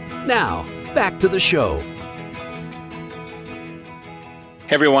gettingin.voiceamerica@gmail.com. Now, back to the show.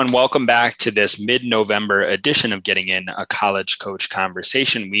 Hey everyone, welcome back to this mid-November edition of Getting In, a college coach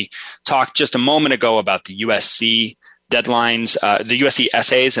conversation. We talked just a moment ago about the USC deadlines, the USC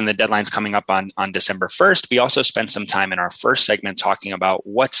essays and the deadlines coming up on December 1st. We also spent some time in our first segment talking about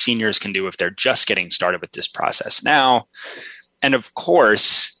what seniors can do if they're just getting started with this process now. And of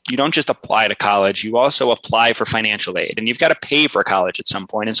course, you don't just apply to college, you also apply for financial aid, and you've got to pay for college at some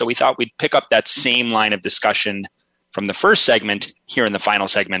point. And so we thought we'd pick up that same line of discussion from the first segment here in the final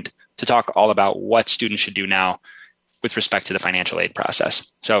segment to talk all about what students should do now with respect to the financial aid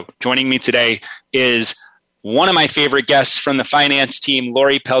process. So joining me today is one of my favorite guests from the finance team,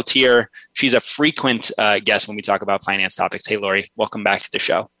 Lori Peltier. She's a frequent guest when we talk about finance topics. Hey, Lori, welcome back to the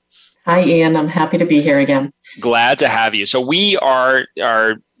show. Hi, Ian. I'm happy to be here again. Glad to have you. So we are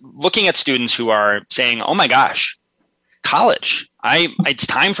looking at students who are saying, oh my gosh, college, it's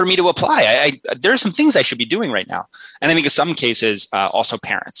time for me to apply. There are some things I should be doing right now. And I think in some cases, also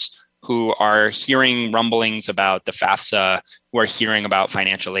parents who are hearing rumblings about the FAFSA, who are hearing about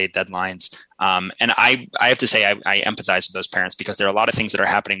financial aid deadlines. And I have to say, I empathize with those parents because there are a lot of things that are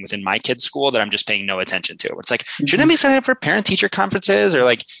happening within my kid's school that I'm just paying no attention to. It's like, shouldn't I be signing up for parent-teacher conferences? Or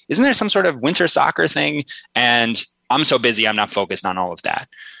like, isn't there some sort of winter soccer thing? And I'm so busy, I'm not focused on all of that.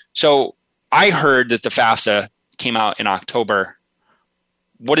 So I heard that the FAFSA came out in October.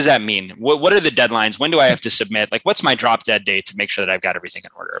 What does that mean? What are the deadlines? When do I have to submit? Like, what's my drop dead date to make sure that I've got everything in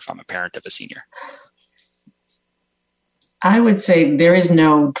order if I'm a parent of a senior? I would say there is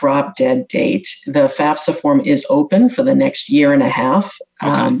no drop dead date. The FAFSA form is open for the next year and a half,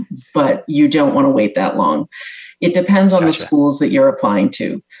 but you don't want to wait that long. It depends on the schools that you're applying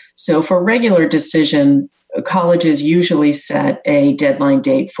to. So for regular decision, colleges usually set a deadline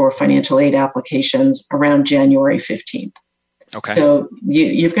date for financial aid applications around January 15th. Okay. So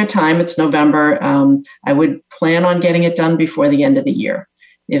you've got time. It's November. I would plan on getting it done before the end of the year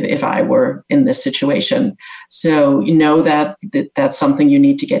if I were in this situation. So you know that's something you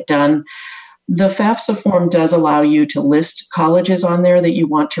need to get done. The FAFSA form does allow you to list colleges on there that you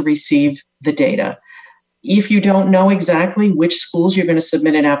want to receive the data. If you don't know exactly which schools you're going to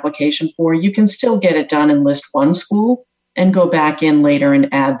submit an application for, you can still get it done and list one school and go back in later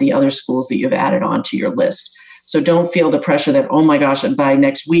and add the other schools that you've added onto your list. So don't feel the pressure that, oh my gosh, by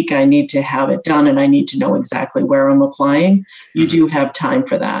next week I need to have it done and I need to know exactly where I'm applying. You do have time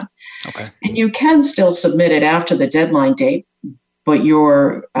for that. Okay. And you can still submit it after the deadline date, but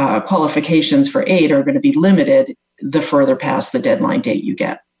your qualifications for aid are going to be limited the further past the deadline date you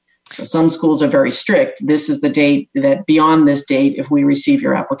get. So some schools are very strict. This is the date that beyond this date, if we receive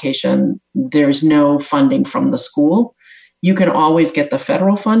your application, there's no funding from the school. You can always get the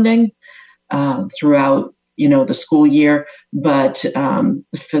federal funding throughout the school year, but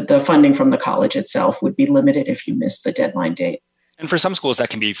the funding from the college itself would be limited if you miss the deadline date. And for some schools, that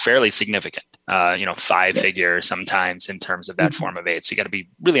can be fairly significant, five figures sometimes in terms of that form of aid. So you got to be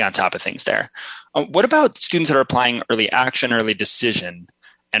really on top of things there. What about students that are applying early action, early decision,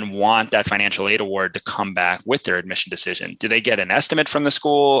 and want that financial aid award to come back with their admission decision? Do they get an estimate from the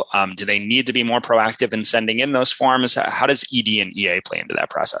school? Do they need to be more proactive in sending in those forms? How does ED and EA play into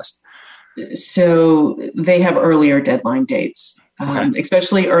that process? So they have earlier deadline dates,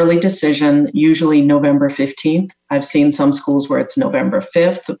 especially early decision, usually November 15th. I've seen some schools where it's November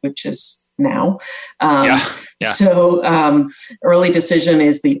 5th, which is now. So early decision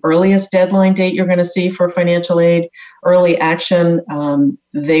is the earliest deadline date you're going to see for financial aid. Early action,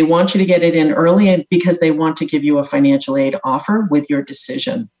 they want you to get it in early because they want to give you a financial aid offer with your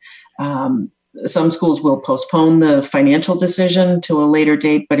decision. Some schools will postpone the financial decision to a later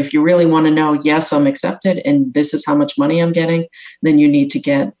date, but if you really want to know, yes, I'm accepted and this is how much money I'm getting, then you need to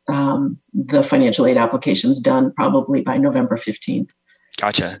get the financial aid applications done probably by November 15th.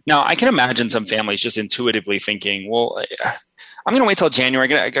 Gotcha. Now, I can imagine some families just intuitively thinking, well, I'm going to wait till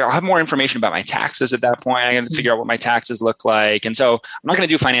January. I'll have more information about my taxes at that point. I'm going to figure out what my taxes look like. And so I'm not going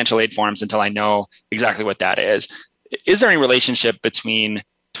to do financial aid forms until I know exactly what that is. Is there any relationship between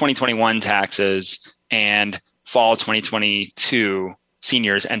 2021 taxes and fall 2022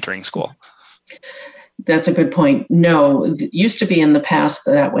 seniors entering school? That's a good point. No, it used to be in the past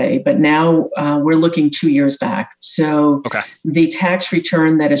that way, but now we're looking 2 years back. So the tax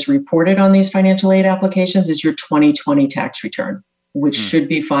return that is reported on these financial aid applications is your 2020 tax return, which should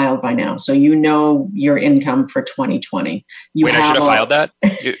be filed by now. So you know your income for 2020. I should have filed that?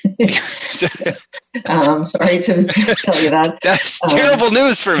 I'm sorry to tell you that. That's terrible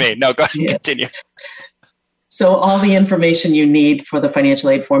news for me. No, go ahead, continue. So all the information you need for the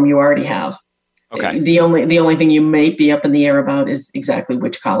financial aid form, you already have. Okay. The only thing you may be up in the air about is exactly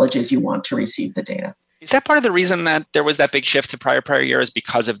which colleges you want to receive the data. Is that part of the reason that there was that big shift to prior years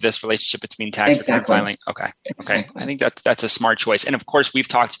because of this relationship between tax return filing? Okay. I think that's a smart choice. And of course, we've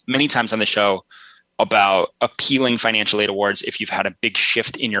talked many times on the show about appealing financial aid awards if you've had a big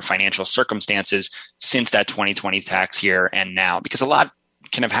shift in your financial circumstances since that 2020 tax year and now, because a lot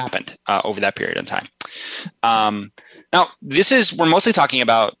can have happened over that period of time. Now, we're mostly talking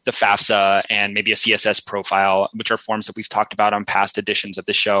about the FAFSA and maybe a CSS profile, which are forms that we've talked about on past editions of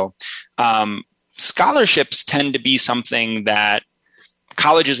the show. Scholarships tend to be something that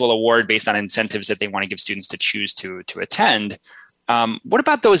colleges will award based on incentives that they want to give students to choose to attend. What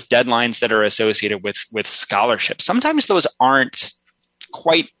about those deadlines that are associated with scholarships? Sometimes those aren't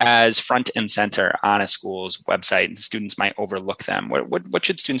quite as front and center on a school's website, and students might overlook them. What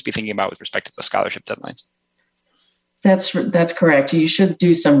should students be thinking about with respect to the scholarship deadlines? That's correct. You should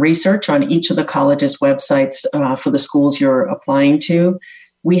do some research on each of the college's websites for the schools you're applying to.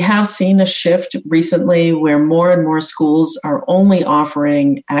 We have seen a shift recently where more and more schools are only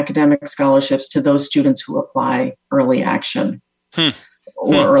offering academic scholarships to those students who apply early action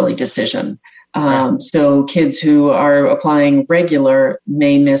or early decision. So kids who are applying regular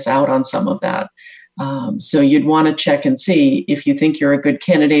may miss out on some of that. So you'd want to check and see if you think you're a good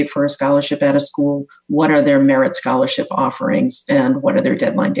candidate for a scholarship at a school, what are their merit scholarship offerings and what are their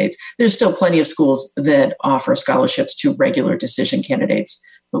deadline dates? There's still plenty of schools that offer scholarships to regular decision candidates,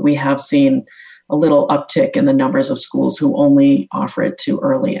 but we have seen a little uptick in the numbers of schools who only offer it to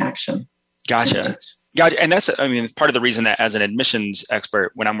early action. Gotcha. And that's, part of the reason that as an admissions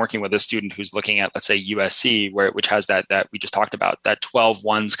expert, when I'm working with a student who's looking at, let's say, USC, which has that we just talked about, that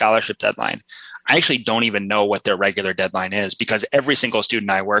 12/1 scholarship deadline, I actually don't even know what their regular deadline is, because every single student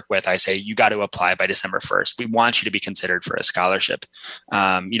I work with, I say, you got to apply by December 1st. We want you to be considered for a scholarship.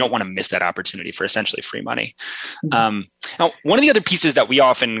 You don't want to miss that opportunity for essentially free money. Now, one of the other pieces that we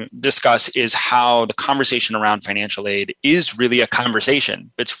often discuss is how the conversation around financial aid is really a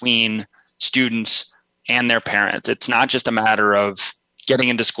conversation between students and their parents. It's not just a matter of getting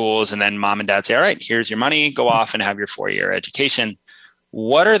into schools and then mom and dad say, all right, here's your money, go off and have your 4-year education.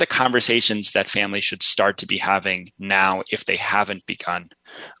 What are the conversations that families should start to be having now, if they haven't begun,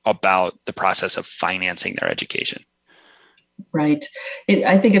 about the process of financing their education? Right.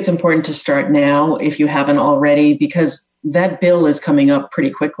 I think it's important to start now if you haven't already, because that bill is coming up pretty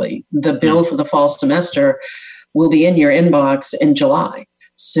quickly. The bill for the fall semester will be in your inbox in July.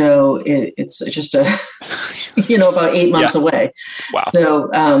 So it's just about 8 months away.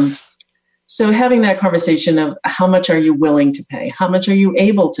 Wow. So having that conversation of how much are you willing to pay? How much are you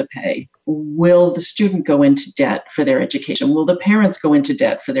able to pay? Will the student go into debt for their education? Will the parents go into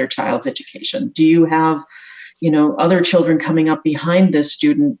debt for their child's education? Do you have, other children coming up behind this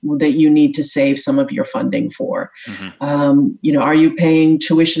student that you need to save some of your funding for? Are you paying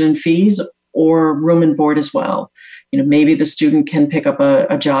tuition and fees or room and board as well? Maybe the student can pick up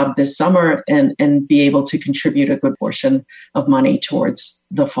a job this summer and be able to contribute a good portion of money towards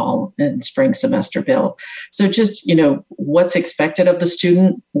the fall and spring semester bill. So just, what's expected of the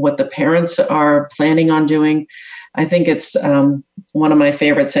student, what the parents are planning on doing. I think it's one of my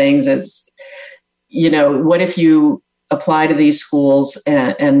favorite sayings is, what if you apply to these schools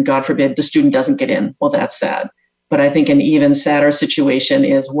and God forbid the student doesn't get in? Well, that's sad. But I think an even sadder situation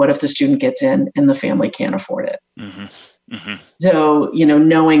is, what if the student gets in and the family can't afford it? So,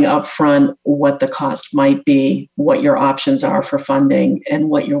 knowing upfront what the cost might be, what your options are for funding, and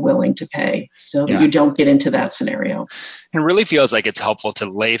what you're willing to pay, so that you don't get into that scenario. It really feels like it's helpful to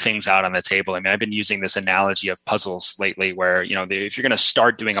lay things out on the table. I've been using this analogy of puzzles lately where, if you're going to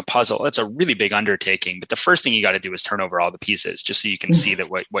start doing a puzzle, it's a really big undertaking. But the first thing you got to do is turn over all the pieces just so you can see that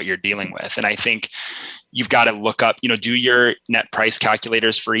what you're dealing with. And I think you've got to look up, do your net price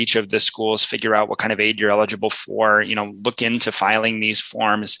calculators for each of the schools, figure out what kind of aid you're eligible for, look into filing these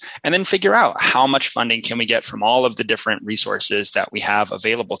forms, and then figure out how much funding can we get from all of the different resources that we have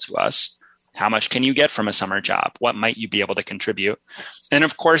available to us. How much can you get from a summer job? What might you be able to contribute? And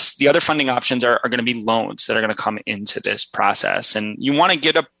of course, the other funding options are going to be loans that are going to come into this process. And you want to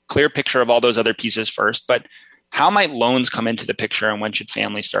get a clear picture of all those other pieces first, but how might loans come into the picture, and when should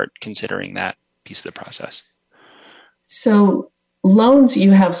families start considering that piece of the process? So loans,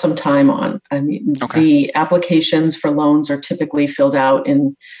 you have some time on. The applications for loans are typically filled out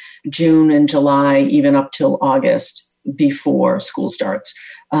in June and July, even up till August before school starts.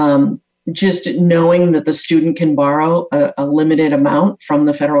 Just knowing that the student can borrow a limited amount from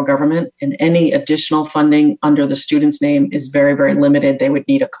the federal government, and any additional funding under the student's name is very, very limited. They would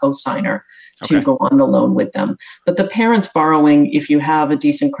need a co-signer to go on the loan with them. But the parents borrowing, if you have a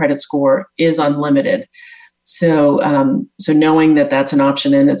decent credit score, is unlimited. So knowing that that's an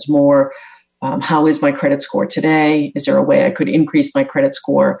option, and it's more, how is my credit score today? Is there a way I could increase my credit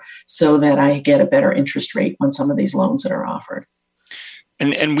score so that I get a better interest rate on some of these loans that are offered?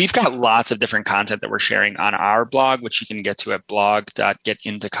 And we've got lots of different content that we're sharing on our blog, which you can get to at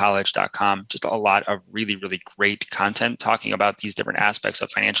blog.getintocollege.com. Just a lot of really, really great content talking about these different aspects of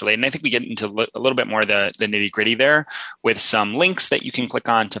financial aid. And I think we get into a little bit more the nitty gritty there with some links that you can click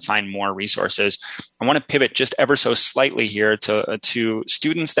on to find more resources. I want to pivot just ever so slightly here to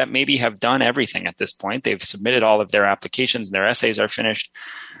students that maybe have done everything at this point. They've submitted all of their applications and their essays are finished.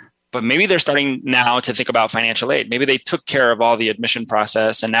 But maybe they're starting now to think about financial aid. Maybe they took care of all the admission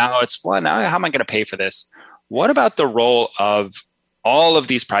process and now it's, well, now how am I going to pay for this? What about the role of all of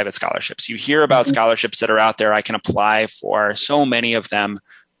these private scholarships? You hear about scholarships that are out there. I can apply for so many of them.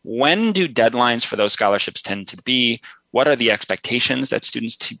 When do deadlines for those scholarships tend to be? What are the expectations that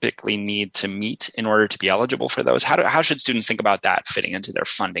students typically need to meet in order to be eligible for those? How should students think about that fitting into their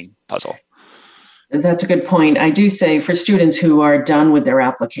funding puzzle? That's a good point. I do say for students who are done with their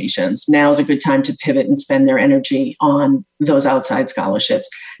applications, now is a good time to pivot and spend their energy on those outside scholarships.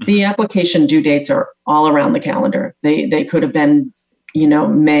 The application due dates are all around the calendar. They could have been,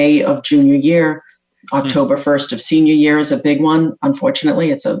 May of junior year, October 1st of senior year is a big one.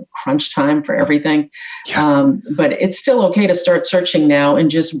 Unfortunately, it's a crunch time for everything. Yeah. But it's still okay to start searching now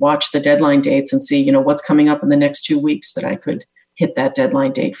and just watch the deadline dates and see, what's coming up in the next 2 weeks that I could hit that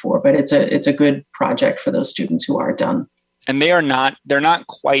deadline date for. But it's a good project for those students who are done. And they're not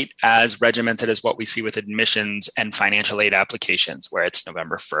quite as regimented as what we see with admissions and financial aid applications, where it's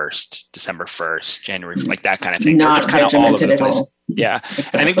November 1st, December 1st, January, like that kind of thing. Not kind of all over the place. All. Yeah. Exactly.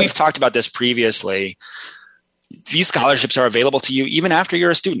 And I think we've talked about this previously. These scholarships are available to you even after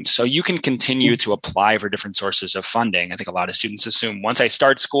you're a student. So you can continue to apply for different sources of funding. I think a lot of students assume once I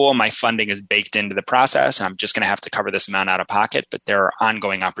start school, my funding is baked into the process and I'm just going to have to cover this amount out of pocket. But there are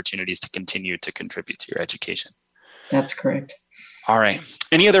ongoing opportunities to continue to contribute to your education. That's correct. All right.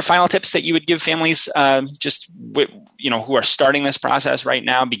 Any other final tips that you would give families who are starting this process right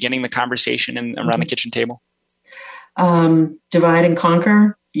now, beginning the conversation around the kitchen table? Divide and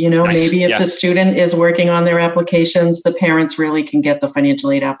conquer. Nice. Maybe if the student is working on their applications, the parents really can get the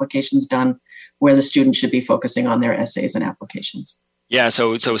financial aid applications done where the student should be focusing on their essays and applications. Yeah,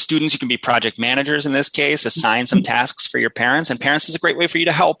 so students, you can be project managers in this case, assign some tasks for your parents, and parents is a great way for you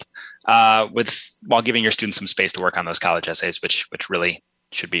to help while giving your students some space to work on those college essays, which really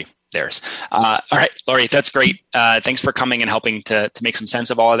should be theirs. All right, Lori, that's great. Thanks for coming and helping to make some sense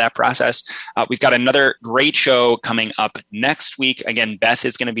of all of that process. We've got another great show coming up next week. Again, Beth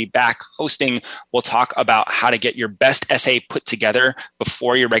is going to be back hosting. We'll talk about how to get your best essay put together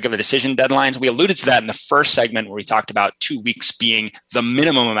before your regular decision deadlines. We alluded to that in the first segment where we talked about 2 weeks being the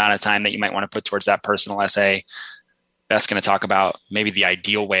minimum amount of time that you might want to put towards that personal essay. Beth's going to talk about maybe the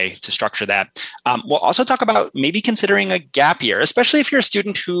ideal way to structure that. We'll also talk about maybe considering a gap year, especially if you're a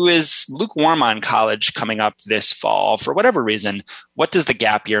student who is lukewarm on college coming up this fall for whatever reason. What does the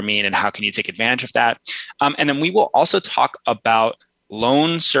gap year mean and how can you take advantage of that? And then we will also talk about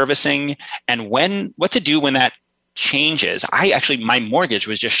loan servicing and what to do when that changes. My mortgage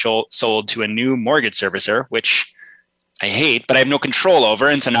was just sold to a new mortgage servicer, which I hate, but I have no control over.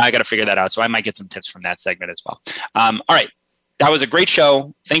 And so now I got to figure that out. So I might get some tips from that segment as well. All right. That was a great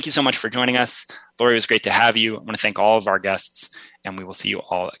show. Thank you so much for joining us. Lori, it was great to have you. I want to thank all of our guests, and we will see you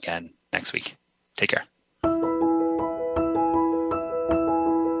all again next week. Take care.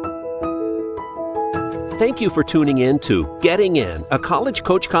 Thank you for tuning in to Getting In, a College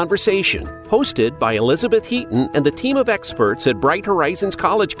Coach Conversation, hosted by Elizabeth Heaton and the team of experts at Bright Horizons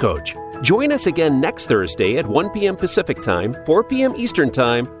College Coach. Join us again next Thursday at 1 p.m. Pacific Time, 4 p.m. Eastern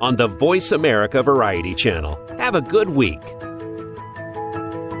Time on the Voice America Variety Channel. Have a good week.